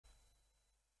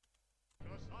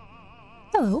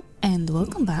Hello and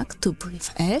welcome back to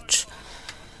Breathedge.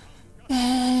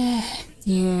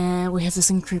 Yeah, we have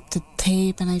this encrypted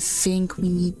tape and I think we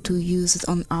need to use it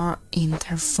on our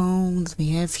interphone that we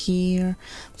have here,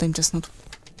 but I'm just not...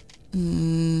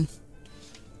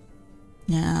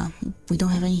 yeah, we don't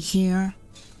have any here.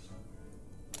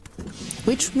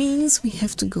 Which means we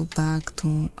have to go back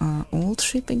to our old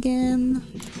ship again.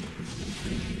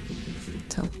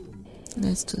 So,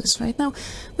 let's do this right now.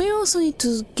 We also need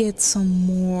to get some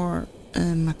more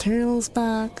materials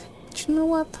back. But you know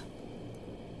what?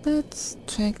 Let's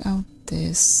check out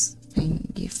this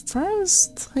thingy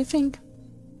first, I think.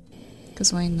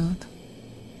 Because why not?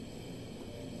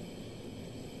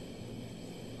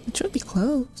 It should be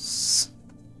close.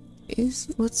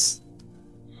 What's...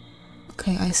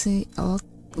 Okay, I see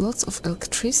lots of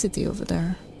electricity over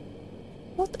there.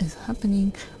 What is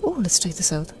happening? Oh, let's check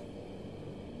this out.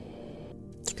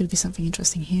 There could be something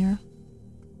interesting here.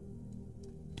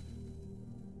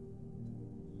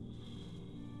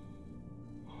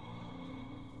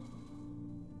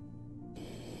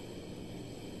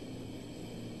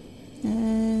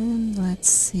 And let's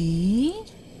see.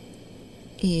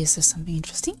 Is there something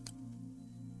interesting?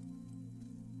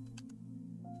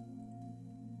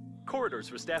 Corridors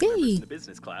for staff members in the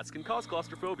business class can cause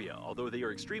claustrophobia, although they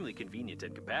are extremely convenient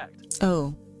and compact.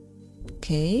 Oh,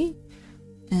 okay.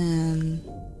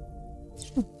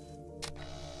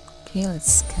 Okay,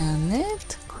 let's scan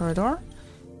it. Corridor.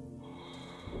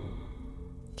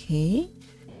 Okay.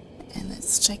 And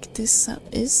let's check this out.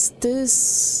 Is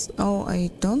this... Oh, I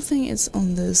don't think it's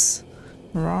on this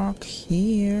rock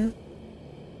here.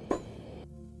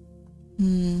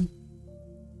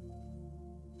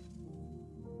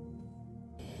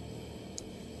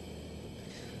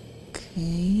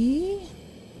 Okay.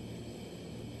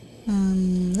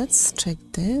 Let's check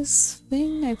this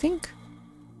thing, I think.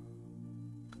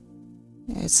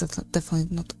 Yeah, it's definitely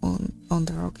not on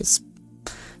the rock, it's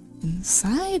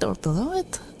inside or below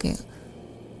it. Okay.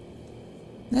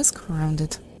 Let's go around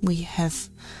it. We have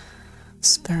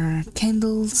spare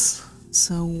candles,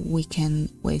 so we can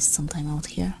waste some time out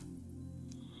here.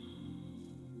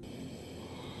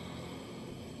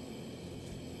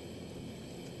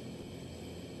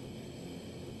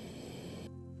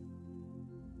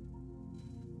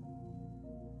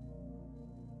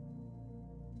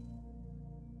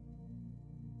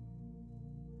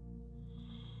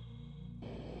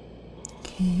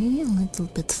 Okay, a little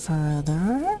bit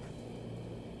further.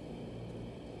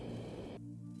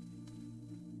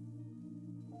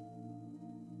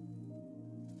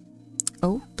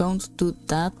 Oh, don't do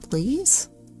that, please.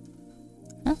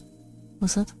 Huh?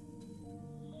 What's that?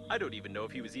 I don't even know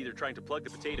if he was either trying to plug the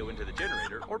potato into the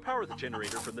generator or power the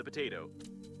generator from the potato.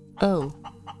 Oh.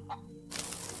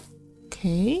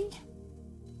 Okay.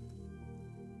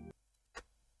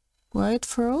 Why it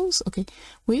froze? Okay.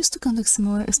 We used to conduct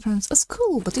similar experiments at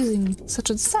school, but using such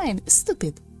a design is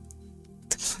stupid.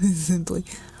 Simply.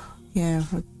 Yeah,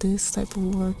 for this type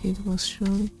of work it was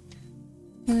surely.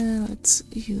 Let's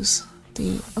use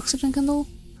the oxygen candle.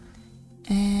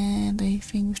 And I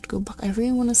think we should go back. I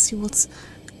really want to see what's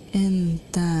in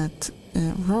that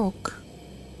rock.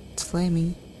 It's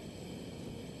flaming.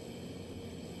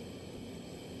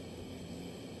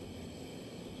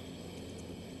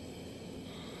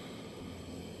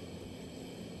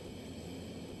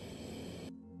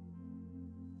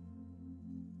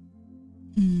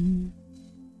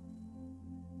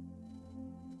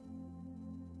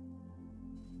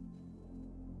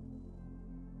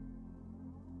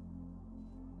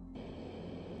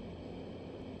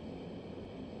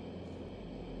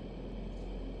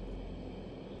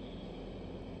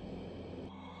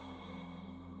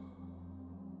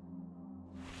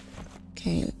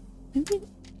 Okay, maybe...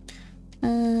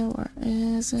 where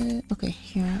is it? Okay,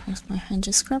 here is my hand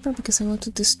scrapper because I want to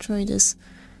destroy this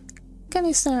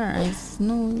canister. I've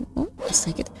no... Oh, let's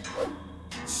take it.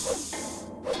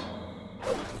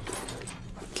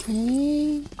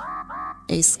 Okay...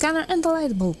 A scanner and a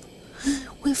light bulb.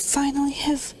 We finally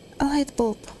have a light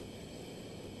bulb.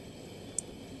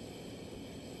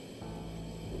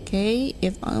 Okay,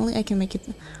 if only I can make it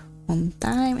on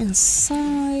time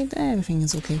inside, everything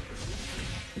is okay.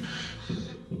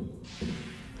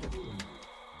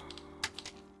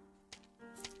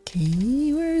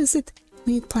 Okay, where is it?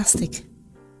 We need plastic.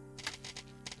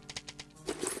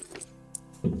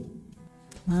 Come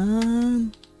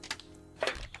on.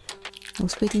 I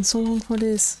was waiting so long for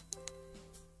this.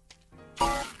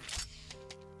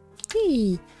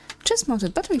 Hey!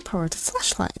 Chest-mounted battery-powered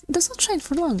flashlight. It does not shine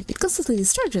for long. It constantly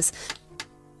discharges.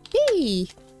 Yay!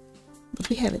 But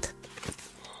we have it.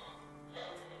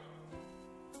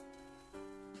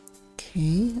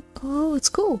 Okay. Oh, it's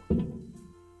cool.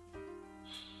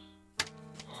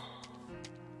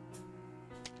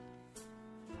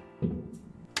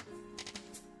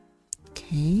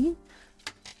 Okay.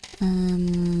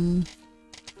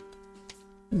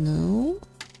 No.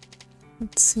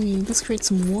 Let's see. Let's create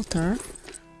some water.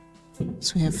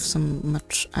 So we have some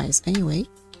much ice anyway.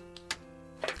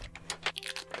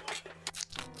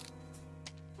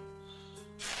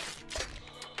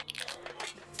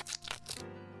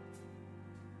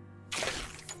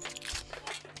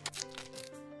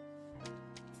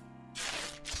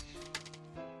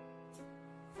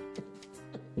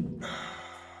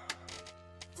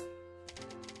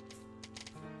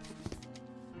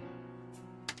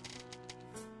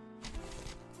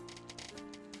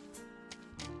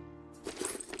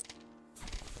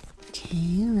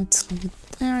 Okay, let's leave it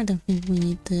there. I don't think we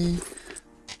need the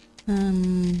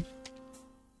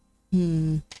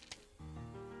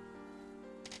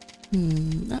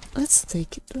let's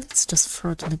take it. Let's just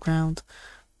throw it on the ground.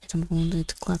 I don't want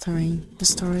it cluttering the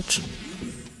storage.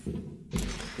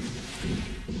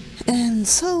 And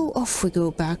so off we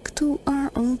go back to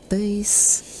our own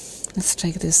base. Let's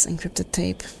check this encrypted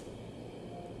tape.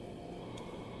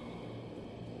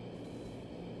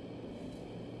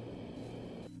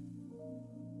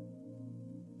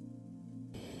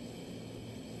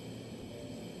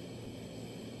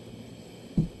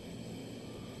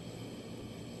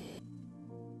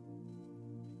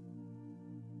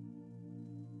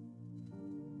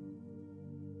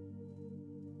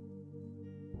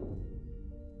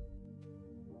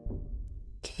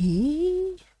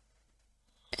 Okay,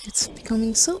 it's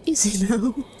becoming so easy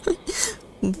now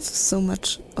with so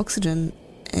much oxygen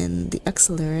in the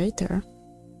accelerator.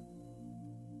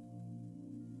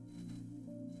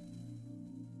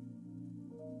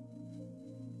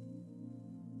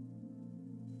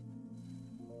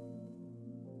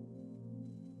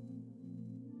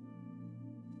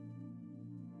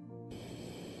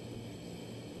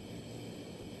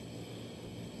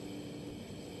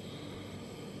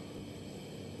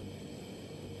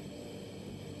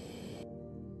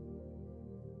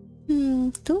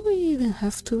 Do we even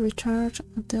have to recharge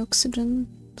at the oxygen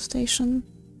station?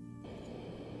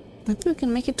 Maybe we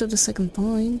can make it to the second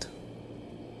point.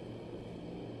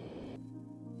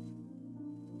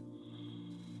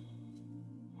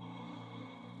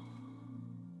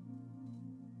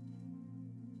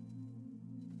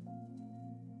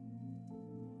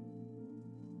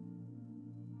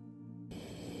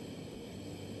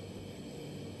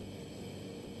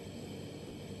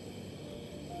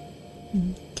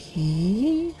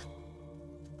 Okay.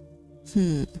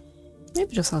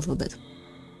 Maybe just a little bit.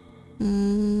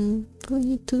 Do we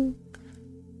need to?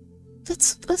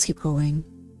 Let's keep going.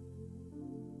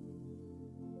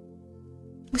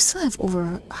 We still have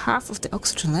over half of the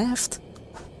oxygen left.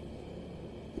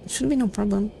 It should be no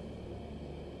problem.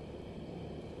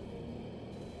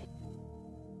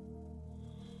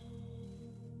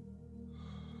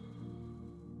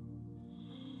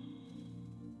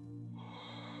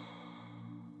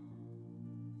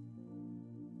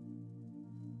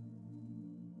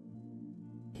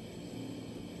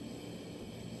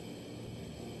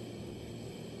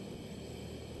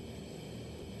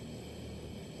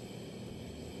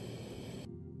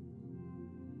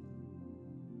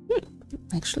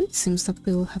 Actually, it seems that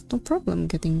we'll have no problem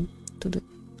getting to the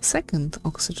second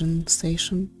oxygen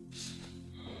station.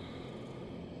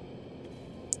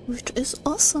 Which is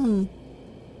awesome!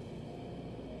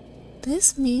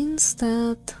 This means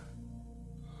that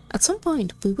at some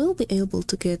point we will be able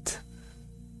to get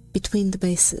between the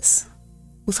bases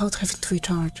without having to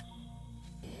recharge.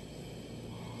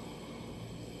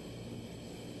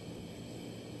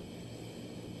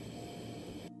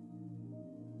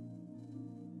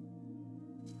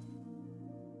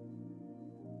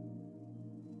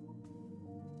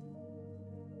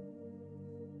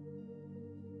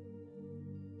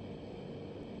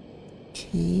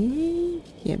 Okay,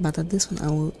 yeah, but at this one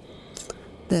I will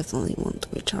definitely want to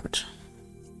recharge.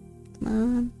 Come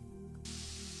on.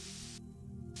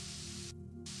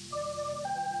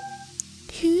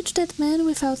 Huge dead man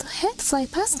without a head fly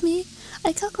past me.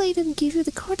 I calculated and give you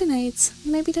the coordinates.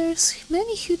 Maybe there's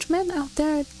many huge men out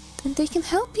there and they can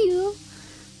help you.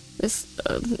 With,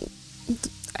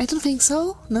 I don't think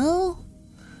so. No.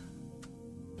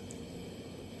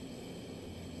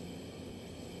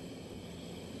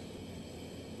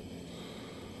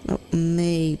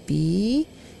 Maybe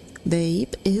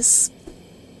Babe is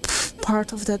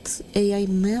part of that AI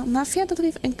mafia that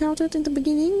we've encountered in the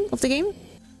beginning of the game.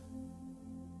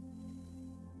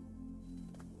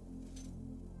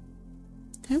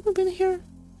 Have we been here?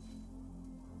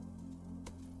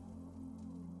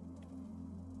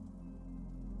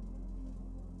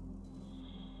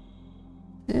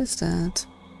 is that?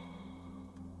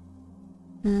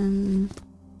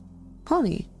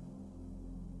 Honey.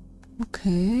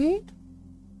 Okay.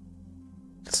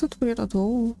 That's not weird at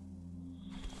all.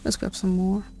 Let's grab some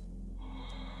more.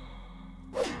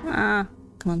 Ah,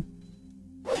 come on.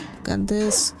 Got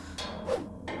this.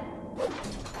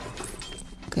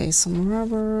 Okay, some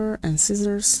rubber and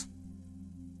scissors.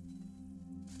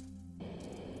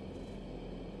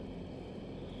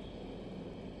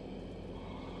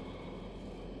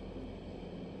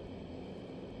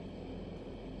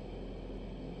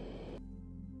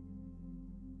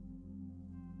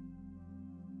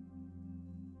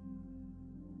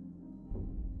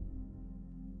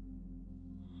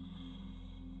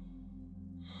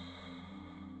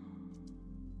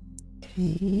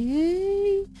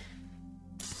 Okay.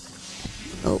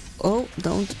 Oh,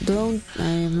 don't. I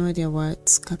have no idea why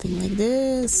it's cutting like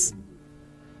this.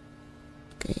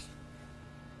 Okay.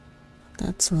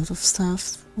 That's a lot of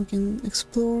stuff we can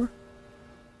explore.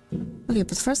 Okay,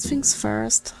 but first things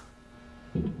first.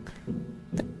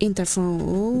 The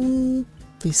interphone.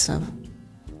 Please stop.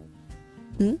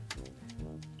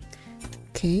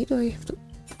 Okay, do I have to...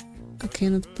 I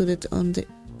cannot put it on the...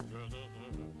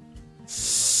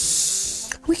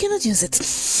 We cannot use it.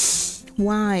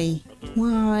 Why?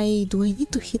 Why? Do I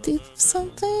need to hit it with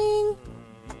something?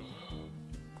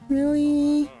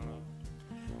 Really?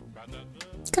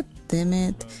 God damn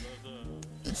it.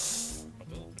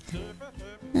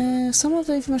 Some of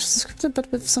the information is scripted, but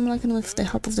with the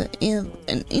help of an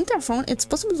interphone, it's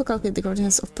possible to calculate the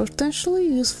coordinates of potentially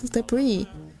useful debris.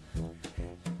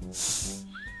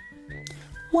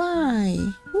 Why?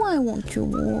 Why won't you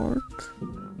work?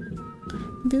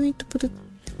 Do we need to put it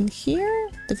in here?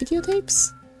 The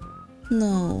videotapes?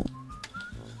 No.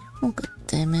 Oh, god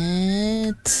damn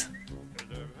it.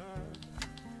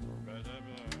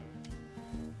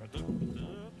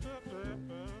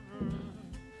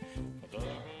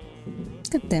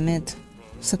 God damn it.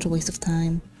 Such a waste of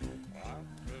time.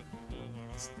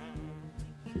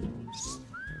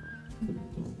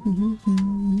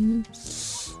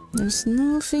 There's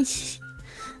nothing.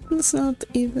 There's not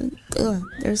even.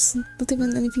 There's not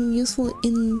even anything useful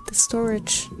in the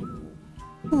storage.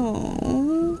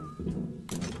 Oh.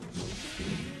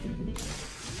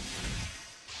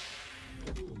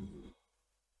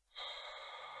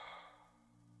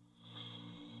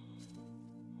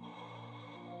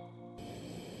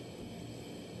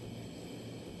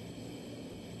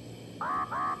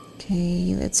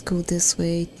 Okay, let's go this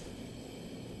way.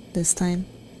 This time.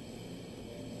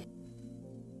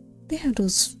 They have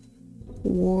those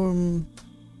warm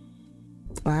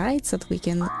lights that we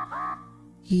can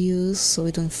use so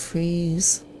we don't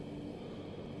freeze.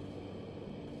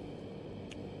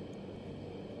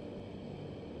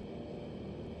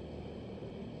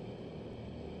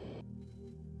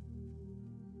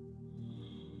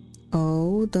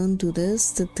 Oh, don't do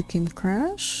this. Did the game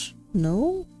crash?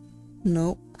 No?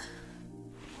 No.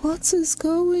 What's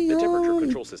going on? The temperature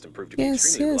control system proved to be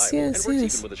extremely reliable and works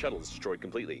even when the shuttle is destroyed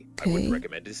completely. Okay. I wouldn't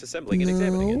recommend disassembling and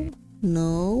examining it.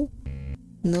 No.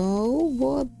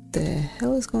 What the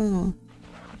hell is going on?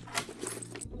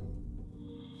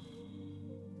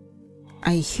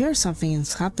 I hear something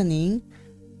is happening.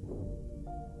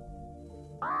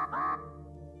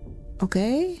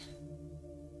 Okay.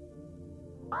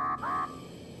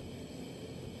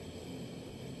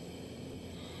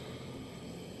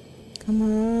 Come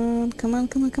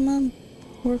on.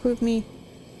 Work with me.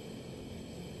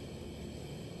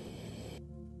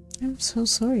 I'm so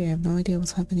sorry, I have no idea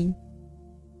what's happening.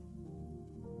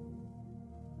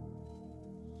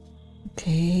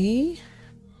 Okay.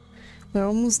 We're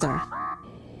almost there.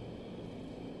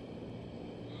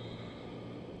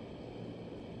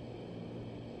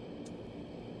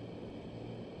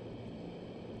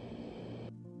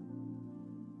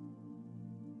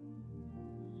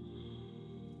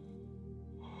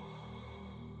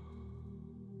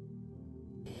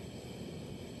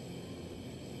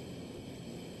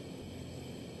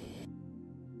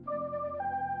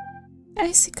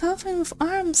 I see coffin with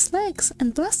arms, legs,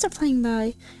 and blaster flying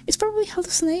by. It's probably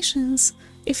hallucinations.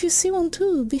 If you see one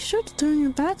too, be sure to turn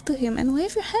your back to him and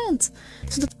wave your hands,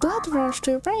 so that blood rush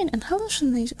to your brain and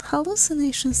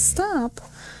hallucinations stop.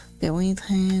 Okay, we need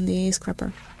handy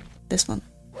scrapper. This one.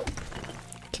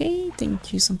 Okay,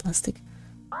 thank you, some plastic.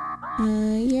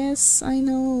 Yes, I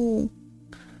know.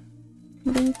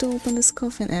 I'm going to open this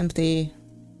coffin. Empty.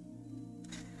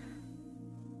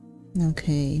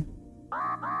 Okay.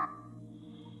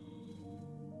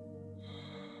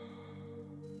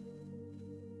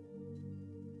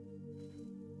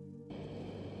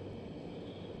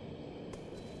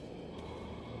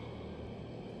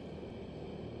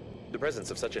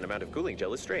 presence of such an amount of cooling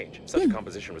gel is strange. Such a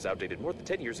composition was outdated more than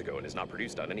 10 years ago and is not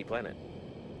produced on any planet.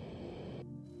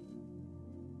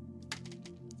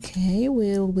 Okay,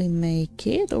 will we make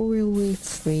it or will we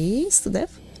freeze to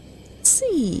death? Let's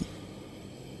see.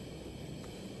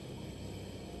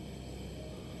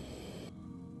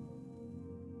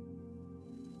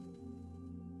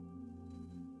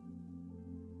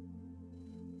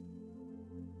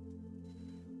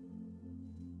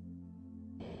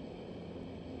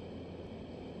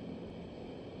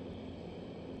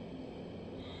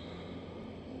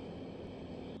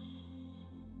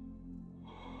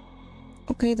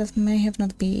 Okay, that may have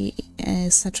not been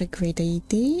such a great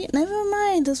idea. Never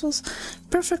mind, this was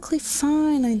perfectly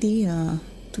fine idea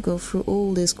to go through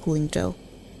all this cooling gel.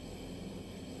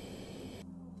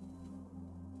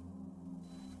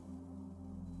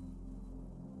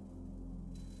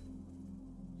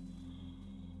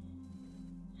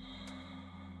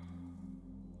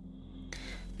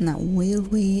 Now, will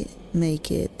we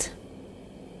make it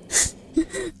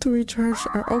to recharge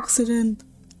our oxygen?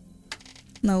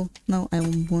 No, I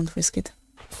won't risk it.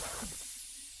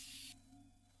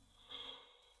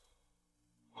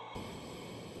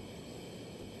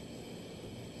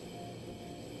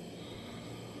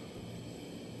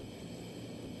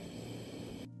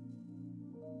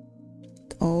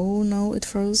 Oh no, it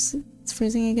froze. It's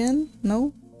freezing again?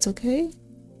 No, it's okay.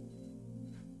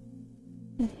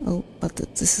 Oh, but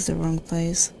this is the wrong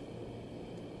place.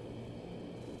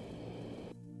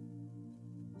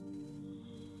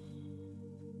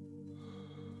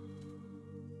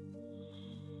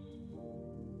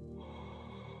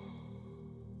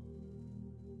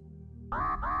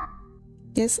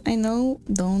 Yes, I know,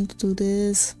 don't do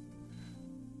this.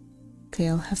 Okay,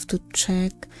 I'll have to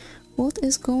check what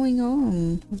is going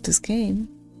on with this game.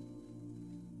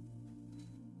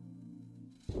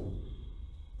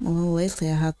 Well, lately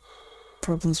I had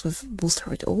problems with booster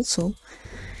rate also.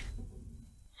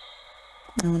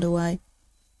 I wonder why.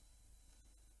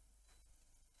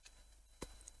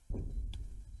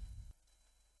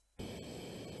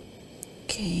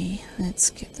 Okay, let's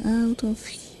get out of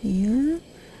here.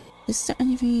 Is there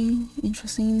anything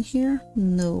interesting in here?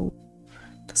 No,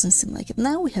 doesn't seem like it.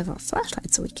 Now we have our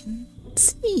flashlight so we can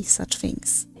see such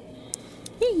things.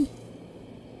 Yay!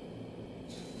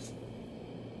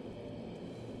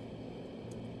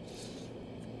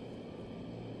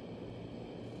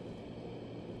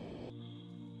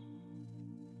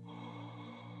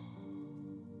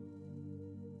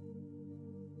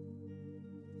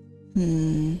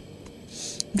 I'm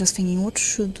just thinking, what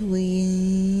should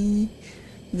we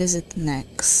visit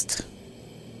next?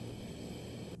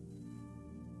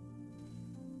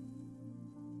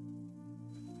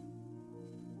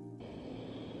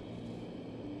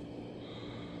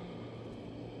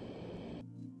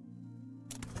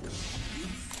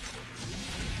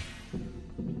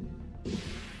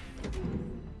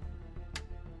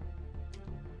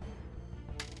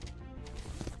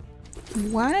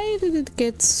 Why did it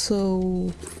get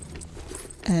so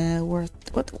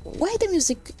why the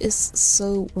music is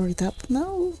so worked up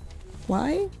now?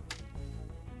 Why?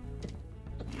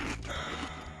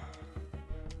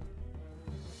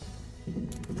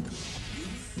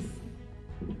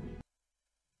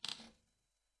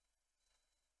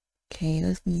 Okay,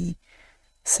 let me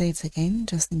save the game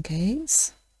just in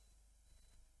case.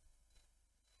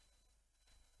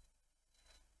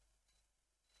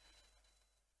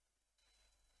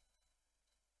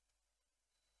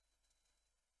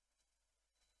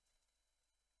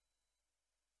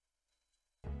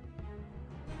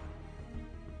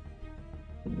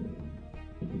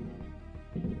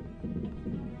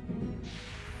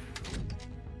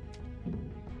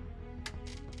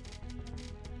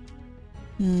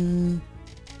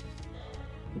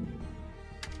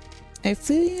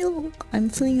 I'm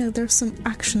feeling like there's some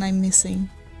action I'm missing.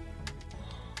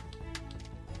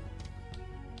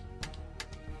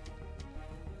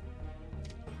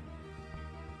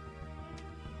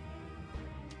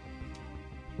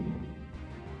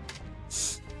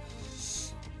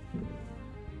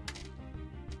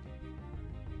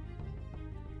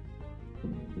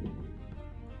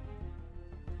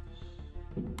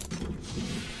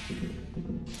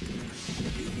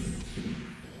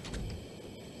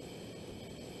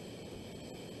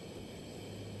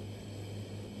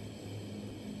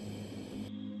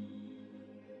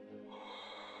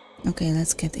 Okay,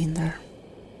 let's get in there.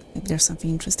 Maybe there's something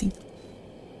interesting.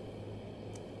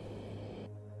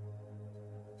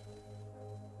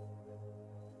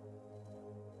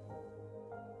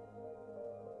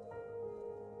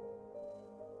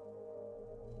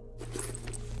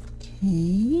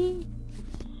 Okay.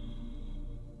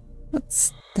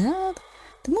 What's that.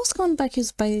 The most common bug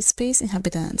used by space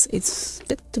inhabitants. It's a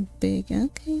bit too big,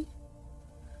 okay.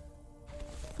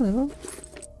 Whatever.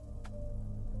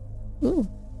 Ooh.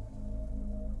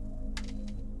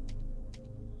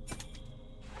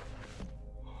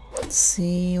 Let's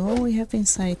see what we have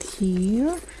inside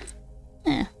here.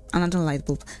 Another light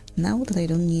bulb. Now that I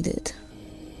don't need it.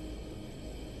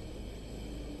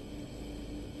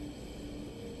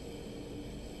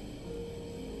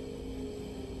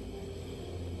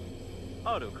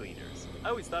 Auto cleaners. I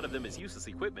always thought of them as useless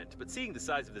equipment, but seeing the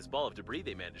size of this ball of debris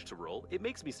they managed to roll, it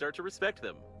makes me start to respect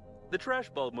them. The trash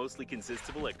ball mostly consists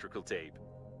of electrical tape.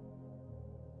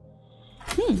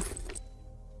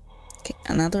 Okay,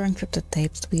 another encrypted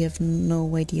tape that we have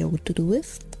no idea what to do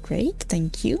with. Great,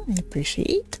 thank you, I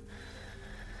appreciate.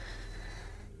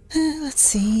 Let's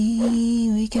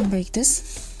see, we can break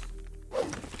this.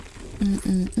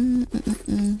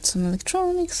 Some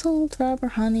electronics, salt, rubber,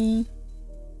 honey.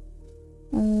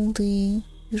 All the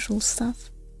usual stuff.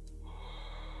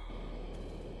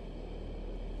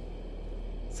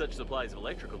 Such supplies of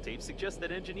electrical tape suggest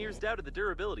that engineers doubted the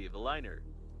durability of the liner.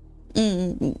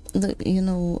 You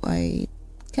know, I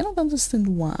cannot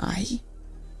understand why.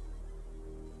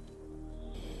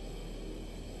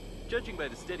 Judging by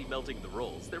the steady melting of the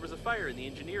rolls, there was a fire in the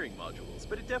engineering modules,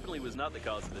 but it definitely was not the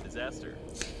cause of the disaster.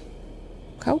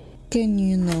 How can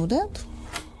you know that?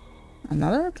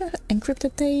 Another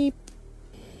encrypted tape?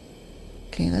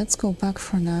 Okay, let's go back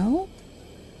for now.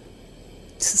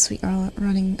 Since we are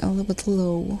running a little bit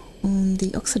low on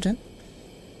the oxygen.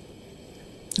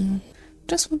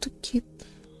 Just want to keep...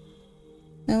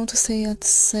 I want to stay at the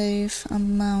safe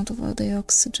amount of the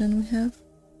oxygen we have.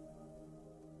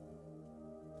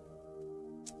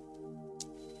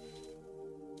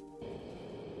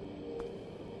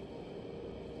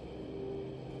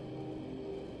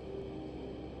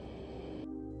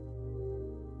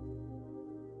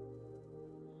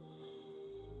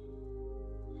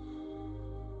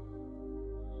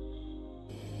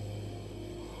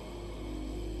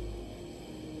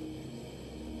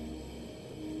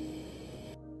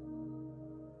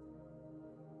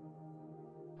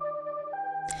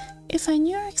 If I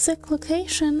knew your exact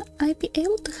location, I'd be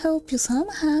able to help you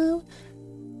somehow.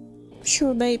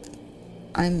 Sure, babe.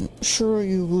 I'm sure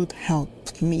you would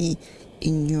help me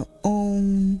in your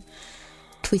own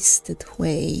twisted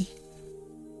way.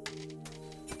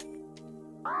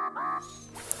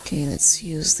 Okay, let's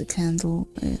use the candle.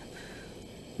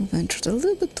 We ventured a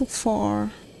little bit too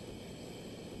far.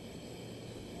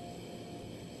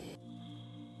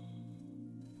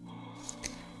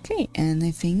 Okay, and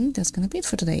I think that's gonna be it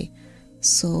for today.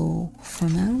 So, for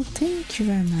now, thank you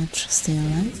very much, stay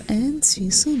alive, and see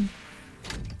you soon.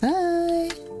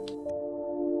 Bye!